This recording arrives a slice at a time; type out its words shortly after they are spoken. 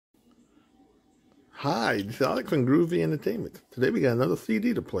Hi, this is Alex from Groovy Entertainment. Today we got another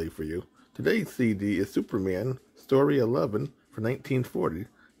CD to play for you. Today's CD is Superman, Story 11 for 1940.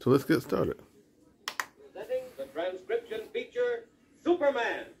 So let's get started. Presenting the transcription feature,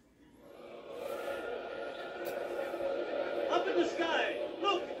 Superman. Up in the sky,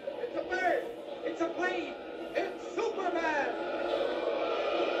 look, it's a bird, it's a plane, it's Superman.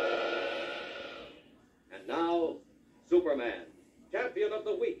 And now, Superman, champion of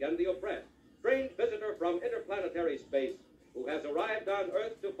the weak and the oppressed, strange visitor from interplanetary space who has arrived on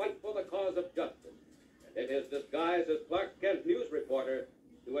Earth to fight for the cause of justice, and in his disguise as Clark Kent news reporter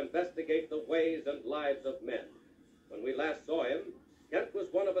to investigate the ways and lives of men. When we last saw him, Kent was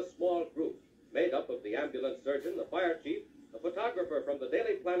one of a small group made up of the ambulance surgeon, the fire chief, the photographer from the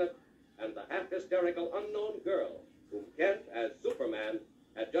Daily Planet, and the half-hysterical unknown girl whom Kent, as Superman,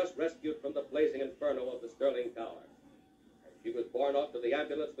 had just rescued from the blazing inferno of the Sterling Tower. As she was borne off to the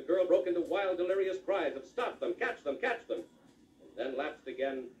ambulance, the girl broke into wild, delirious cries of "Stop them! Catch them! Catch them!" and then lapsed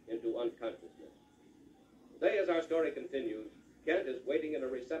again into unconsciousness. Today, as our story continues, Kent is waiting in a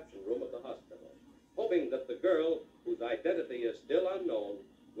reception room of the hospital, hoping that the girl, whose identity is still unknown,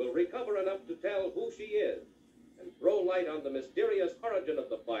 will recover enough to tell who she is and throw light on the mysterious origin of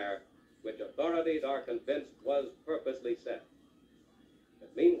the fire, which authorities are convinced was purposely set.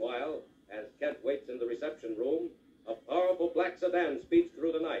 But meanwhile, as Kent waits in the reception room, a powerful black sedan speeds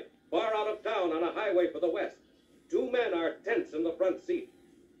through the night, far out of town on a highway for the west. Two men are tense in the front seat.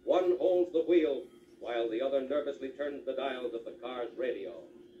 One holds the wheel, while the other nervously turns the dials of the car's radio.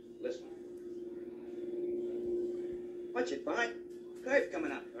 Listen. Watch it, Bart. Curve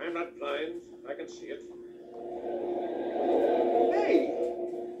coming up. I'm not blind. I can see it. Hey!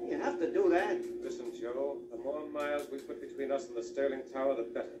 You have to do that. Listen, Joe, the more miles we put between us and the Sterling Tower, the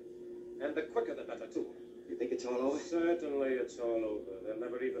better. And the quicker, the better, too. You think it's all over? Certainly it's all over. They'll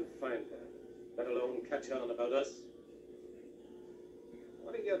never even find her, let alone catch on about us.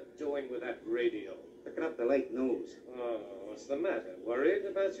 What are you doing with that radio? Picking up the late news. Oh, what's the matter? Worried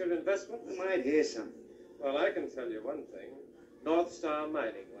about your investment? I might hear something. Well, I can tell you one thing. North Star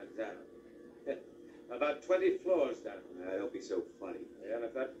Mining went down. About 20 floors down. Don't be so funny. Yeah, and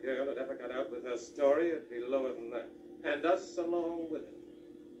if that girl had ever got out with her story, it'd be lower than that. And us along with it.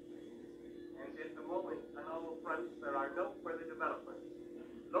 And at the moment, on all fronts, there are no further developments.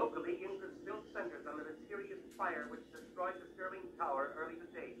 Locally, interest still centers on the mysterious fire which destroyed the Sterling Tower early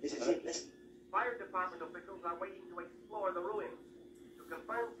today. This is it. Listen. Fire department officials are waiting to explore the ruins. To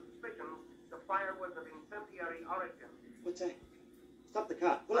confirm suspicions, the fire was of incendiary origin. What's that? Stop the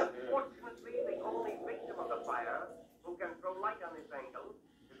car. Pull up. Unfortunately, the only victim of the fire who can throw light on this angle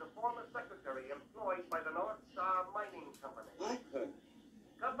is a former secretary employed by the North Star Mining Company. What?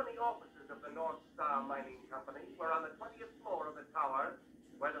 Company offices of the North Star Mining Company were on the 20th floor of the tower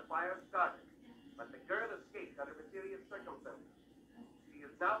where the fire started, but the girl escaped under mysterious circumstances. She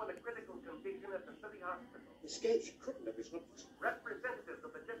is now in a critical condition at the city hospital. Escape. She couldn't have. It's not possible. Representatives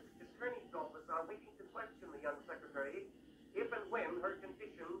of the district attorney's office are waiting to question the young secretary if and when her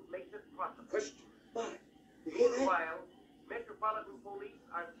condition makes it possible. Question. Bart, you hear that? Meanwhile, Metropolitan Police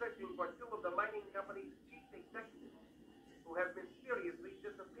are searching for two of the mining company's chief executives who have mysteriously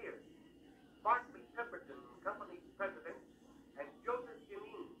disappeared. Bartley Pemberton, company's president, and Joseph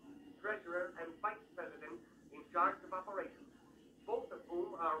Janine, treasurer and vice president in charge of operations, both of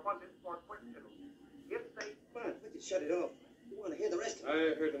whom are wanted for questioning. If they... Bart, why'd you shut it off? You want to hear the rest of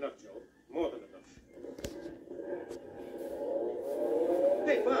it? I heard enough, Joe. More than enough.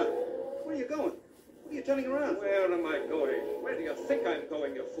 Hey, Bart. Where are you going? What are you turning around? Where am I going? Where do you think I'm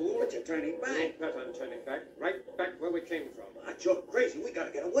going, you fool? But you're turning You back. bet I'm turning back. Right back where we came from. Bart, you're crazy. We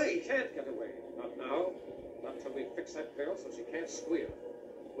gotta get We away. can't get away. Not now. Not till we fix that girl so she can't squeal.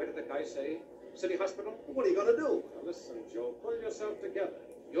 Where did the guy say? City Hospital? What are you gonna do? Now listen, Joe. Pull yourself together.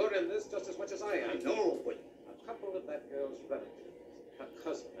 You're in this just as much as I am. I know, but... A couple of that girl's relatives, her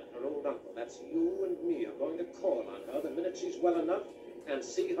cousin and her old uncle, that's you and me, are going to call on her the minute she's well enough and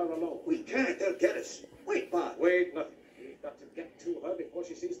see her alone. We can't. They'll get us. Wait, Bart. Wait, nothing. We've got to get to her before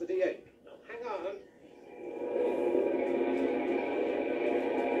she sees the DA. Now, hang on.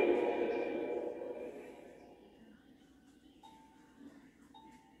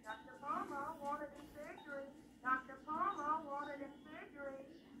 Dr. Palmer wanted in surgery. Dr. Palmer wanted in surgery.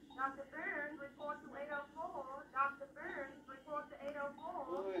 Dr. Burns, report to 804. Dr. Burns, report to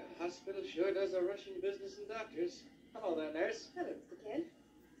 804. Boy, hospital sure does a rushing business in doctors. Hello there, nurse. Hello, Mr. Kent.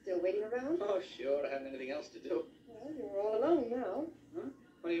 Still waiting around? Oh, sure. I haven't anything else to do. Well, you're all alone now. Huh?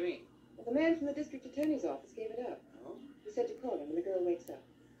 What do you mean? Well, the man from the district attorney's office gave it up. Oh? He said to call him when the girl wakes up.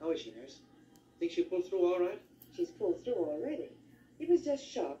 How is she, nurse? Think she'll pull through all right? She's pulled through already. It was just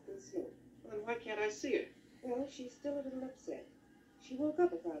shock and smoke. Then why can't I see her? Well, she's still a little upset. She woke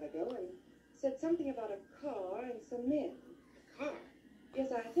up a while ago and said something about a car and some men. A car?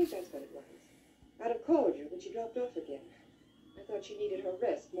 Yes, I think that's what it was. I'd have called you, but she dropped off again. I thought she needed her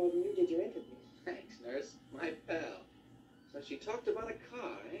rest more than you did your interview. Thanks, nurse. My pal. So she talked about a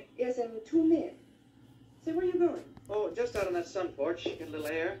car, eh? Yes, and 2 men. Say, where are you going? Oh, just out on that sun porch. Get a little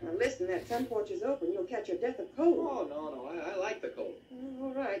air. Now listen, that sun porch is open. You'll catch your death of cold. Oh, no. I like the cold. Oh,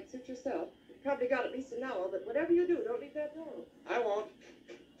 all right, suit yourself. You've probably got at least an hour, but whatever you do, don't leave that door open. I won't.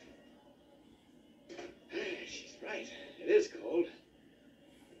 She's right. It is cold.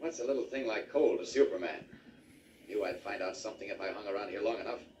 What's a little thing like cold to Superman? Knew I'd find out something if I hung around here long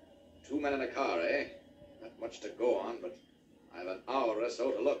enough. 2 men in a car, eh? Not much to go on, but I've an hour or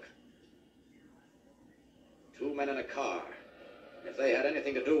so to look. 2 men in a car. If they had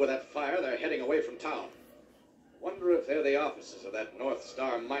anything to do with that fire, they're heading away from town. Wonder if they're the officers of that North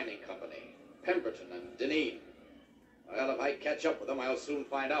Star Mining Company, Pemberton and Deneen. Well, if I catch up with them, I'll soon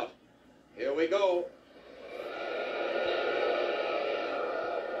find out. Here we go.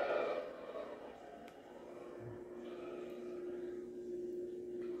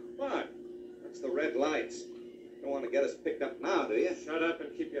 What? That's the red lights. You don't want to get us picked up now, do you? Shut up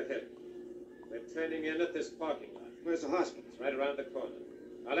and keep your head. We're turning in at this parking lot. Where's the hospital? It's right around the corner.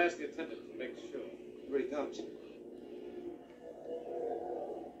 I'll ask the attendant to make sure. Here he comes.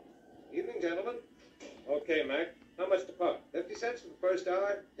 Evening, gentlemen. Okay, Mac. How much to park? 50 cents for the first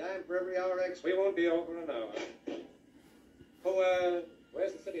hour, dime for every hour extra. We won't be over an hour.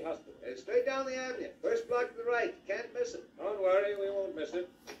 Where's the city hospital? It's straight down the avenue. First block to the right. Can't miss it. Don't worry, we won't miss it.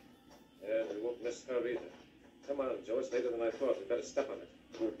 Yeah, we won't miss her either. Come on, Joe. It's later than I thought. We better step on it.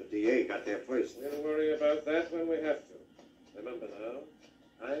 The DA got there first. We'll worry about that when we have to. Remember now,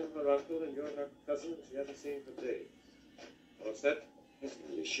 I'm her uncle and you're her cousin that she hasn't seen for days. All set? Listen,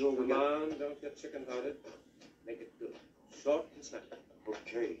 are you sure we Come got... on, don't get chicken-hearted. Make it good. Short and snappy.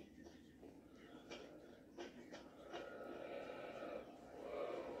 Okay.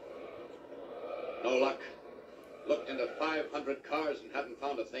 No luck. Looked into 500 cars and haven't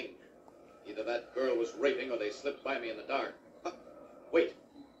found a thing. Either that girl was raping or they slipped by me in the dark. Wait.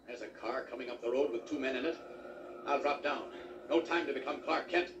 There's a car coming up the road with 2 men in it. I'll drop down. No time to become Clark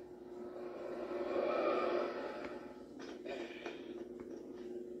Kent.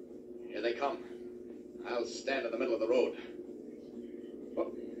 Here they come. I'll stand in the middle of the road.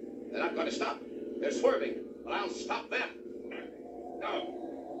 Oh, they're not going to stop. They're swerving, but I'll stop them.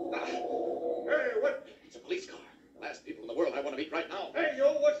 No. Hey, what? It's a police car. The last people in the world I want to meet right now. Hey,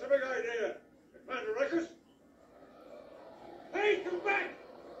 yo, what's the big idea? You find the records? Hey, come back!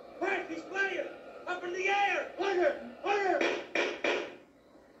 Back, he's flying! Up in the air! Fire! Fire!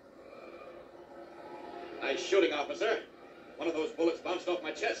 Nice shooting, officer. One of those bullets bounced off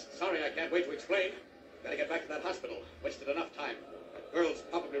my chest. Sorry, I can't wait to explain. Gotta get back to that hospital. Wasted enough time. That girl's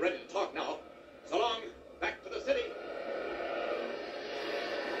probably ready to talk now. So long. Back to the city.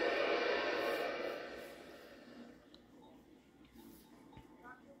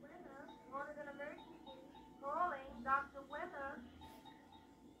 Dr. Winner, wanted an emergency. Calling Dr. Winner.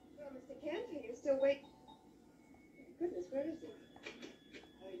 Oh, Mr. Kent, are you still waiting? Goodness, where is he?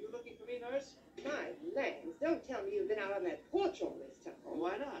 Are you looking for me, nurse? My lands, don't tell me you've been out on that porch all this time.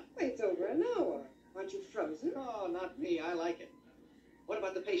 Why not? Why, it's over an hour. Aren't you frozen? No, not me. I like it. What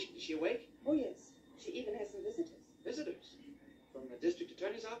about the patient? Is she awake? Oh, yes. She even has some visitors. Visitors? From the district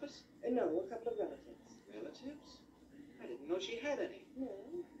attorney's office? No, a couple of relatives. Relatives? I didn't know she had any. No,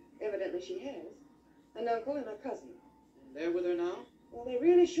 evidently she has. An uncle and a cousin. And they're with her now? Well, they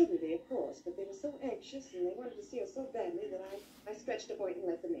really shouldn't be, of course, but they were so anxious and they wanted to see her so badly that I stretched a point and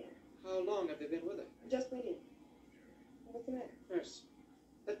let them in. How long have they been with her? Just went in. What's the matter? Nurse,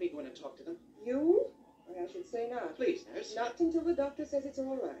 let me go in and talk to them. You? Why, I should say not. Please, nurse. Not until the doctor says it's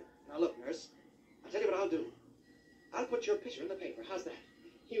all right. Now look, nurse. I'll tell you what I'll do. I'll put your picture in the paper. How's that?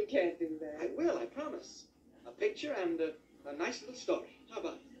 You can't do that. I will, I promise. A picture and a nice little story. How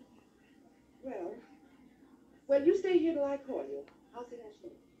about it? Well, you stay here till I call you. I'll sit down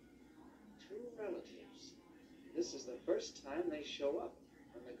soon. 2 relatives. This is the first time they show up.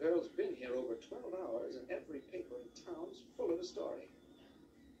 And the girl's been here over 12 hours, and every paper in town's full of the story.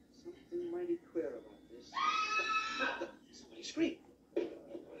 Something mighty queer about this. Somebody scream.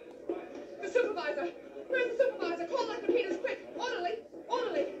 The supervisor! Where's the supervisor? Call Dr. Peters, quick! Orderly!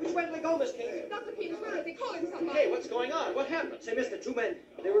 Orderly! Which way do we go, Miss King? Dr. Peters, where is he? Call him somebody! Hey, what's going on? What happened? Say, mister, 2 men.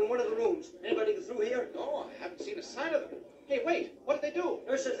 They were in one of the rooms. Anybody get through here? No, I haven't seen a sign of them. Hey, wait. What did they do?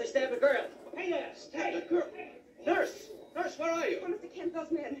 Nurse says they stabbed a girl. Hey there! Stabbed a girl. Nurse! Nurse, where are you? Oh, Mr. Kent,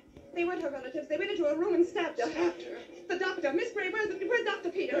 those men. They weren't her relatives. They went into her room and stabbed her. Stabbed her? The doctor. Miss Gray, where's Dr.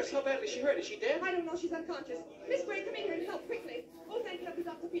 Peters? Nurse, how badly is she hurt? Is she dead? I don't know. She's unconscious. Miss Gray, come in here and help quickly. Oh, thank you,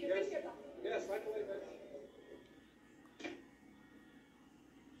 Dr. Peters. Yes. Right here, Doctor. Yes, right away, nurse.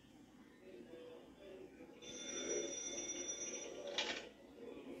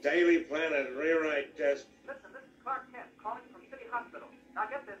 Daily Planet, rewrite desk. Listen, this is Clark Kent calling from City Hospital. Now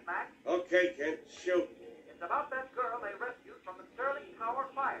get this, Mac. Okay, Kent, shoot. It's about that girl they rescued from the Sterling Tower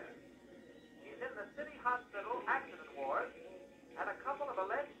fire. She's in the City Hospital accident ward, and a couple of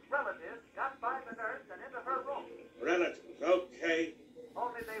alleged relatives got by the nurse and into her room. Relatives, okay.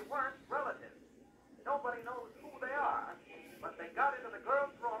 Only they weren't relatives. Nobody knows who they are, but they got into the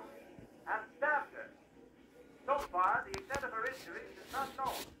girl's room and stabbed her. So far, the extent of her injuries is not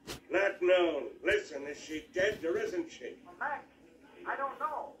known. Not known. Listen, is she dead or isn't she? Well, Mac, I don't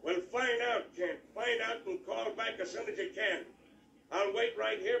know. Well, find out, Kent. Find out and call back as soon as you can. I'll wait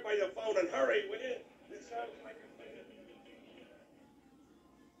right here by the phone and hurry, will you? This sounds like a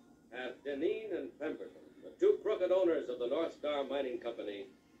Have Deneen and Pemberton, the two crooked owners of the North Star Mining Company,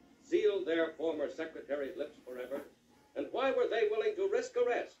 sealed their former secretary's lips forever? And why were they willing to risk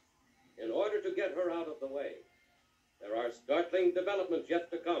arrest in order to get her out of the way? There are startling developments yet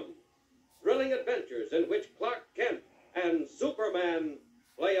to come, thrilling adventures in which Clark Kent and Superman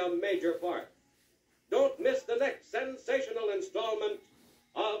play a major part. Don't miss the next sensational installment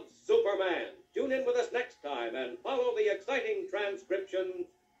of Superman. Tune in with us next time and follow the exciting transcription,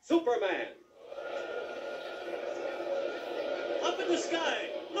 Superman. Up in the sky!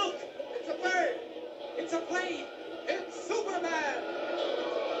 Look! It's a bird! It's a plane! It's Superman!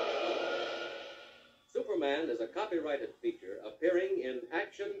 Superman is a copyrighted feature appearing in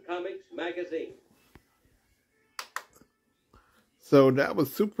Action Comics magazine. So that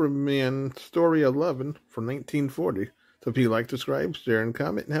was Superman Story 11 from 1940. So if you like, subscribe, share, and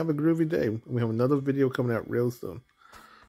comment, and have a groovy day. We have another video coming out real soon.